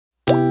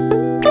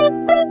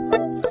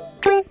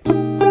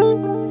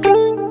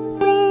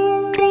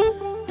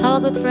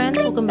good friends,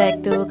 welcome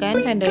back to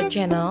Kind Finder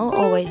channel.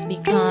 Always be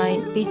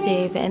kind, be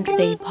safe and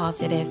stay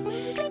positive.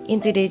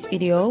 In today's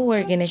video,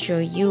 we're gonna show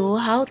you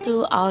how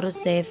to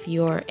auto-save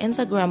your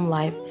Instagram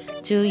live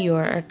to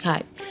your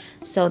archive.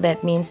 So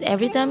that means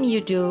every time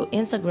you do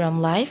Instagram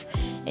live,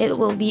 it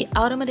will be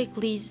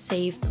automatically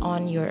saved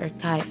on your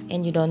archive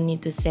and you don't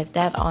need to save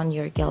that on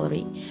your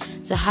gallery.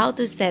 So how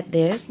to set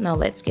this? Now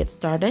let's get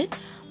started.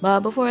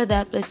 But before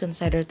that, please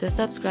consider to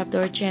subscribe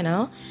to our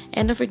channel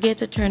and don't forget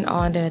to turn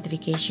on the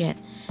notification.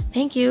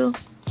 Thank you.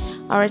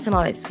 Alright, so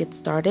now let's get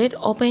started.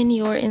 Open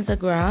your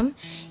Instagram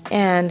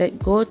and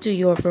go to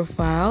your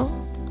profile.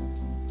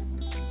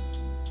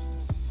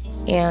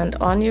 And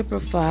on your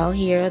profile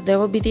here, there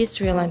will be these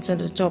three lines on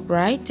the top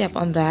right. Tap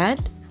on that.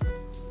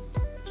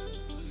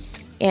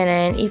 And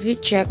then if you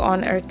check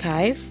on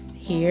archive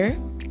here,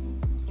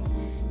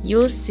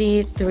 you'll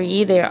see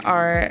three. There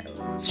are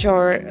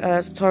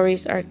short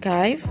stories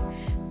archive,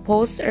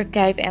 post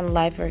archive, and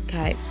live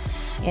archive.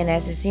 And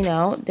as you see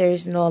now, there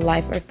is no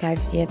live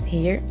archives yet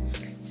here.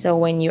 So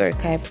when you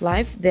archive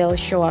live, they'll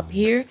show up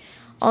here.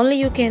 Only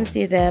you can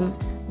see them.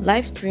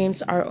 Live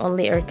streams are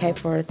only archived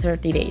for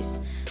 30 days.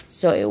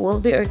 So it will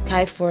be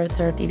archived for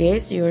 30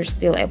 days. You're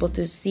still able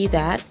to see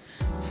that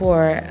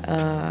for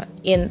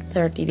in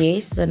 30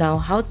 days. So now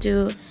how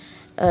to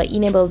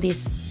enable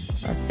these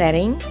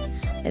settings?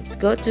 Let's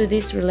go to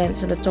this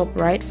relents on the top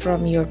right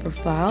from your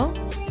profile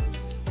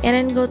and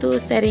then go to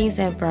settings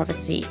and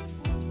privacy.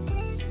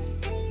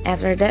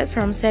 After that,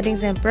 from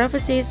settings and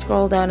privacy,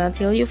 scroll down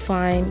until you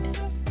find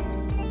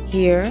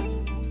here.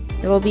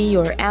 There will be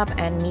your app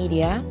and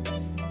media.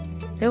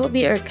 There will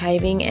be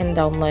archiving and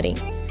downloading.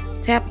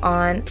 Tap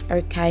on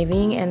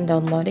archiving and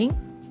downloading.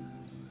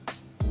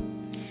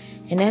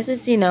 And as you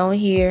see now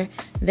here,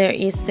 there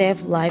is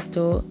save live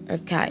to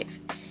archive.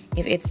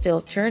 If it's still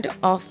turned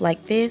off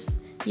like this,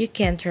 you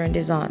can turn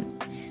this on.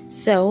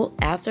 So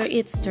after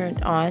it's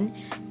turned on,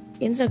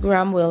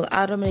 Instagram will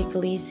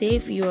automatically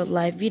save your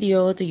live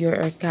video to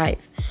your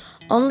archive.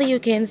 Only you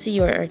can see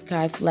your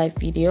archive live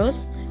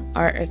videos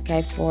are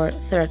archived for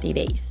 30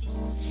 days.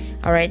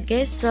 Alright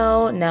guys,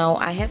 so now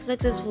I have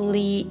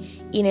successfully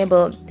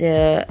enabled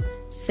the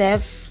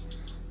save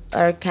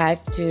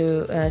archive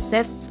to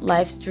save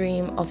live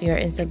stream of your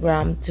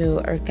Instagram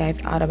to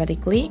archive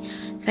automatically.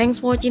 Thanks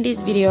for watching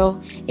this video.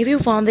 If you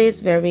found this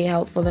very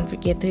helpful, don't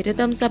forget to hit the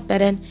thumbs up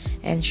button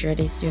and share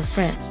this to your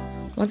friends.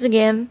 Once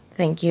again,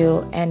 thank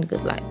you and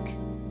good luck.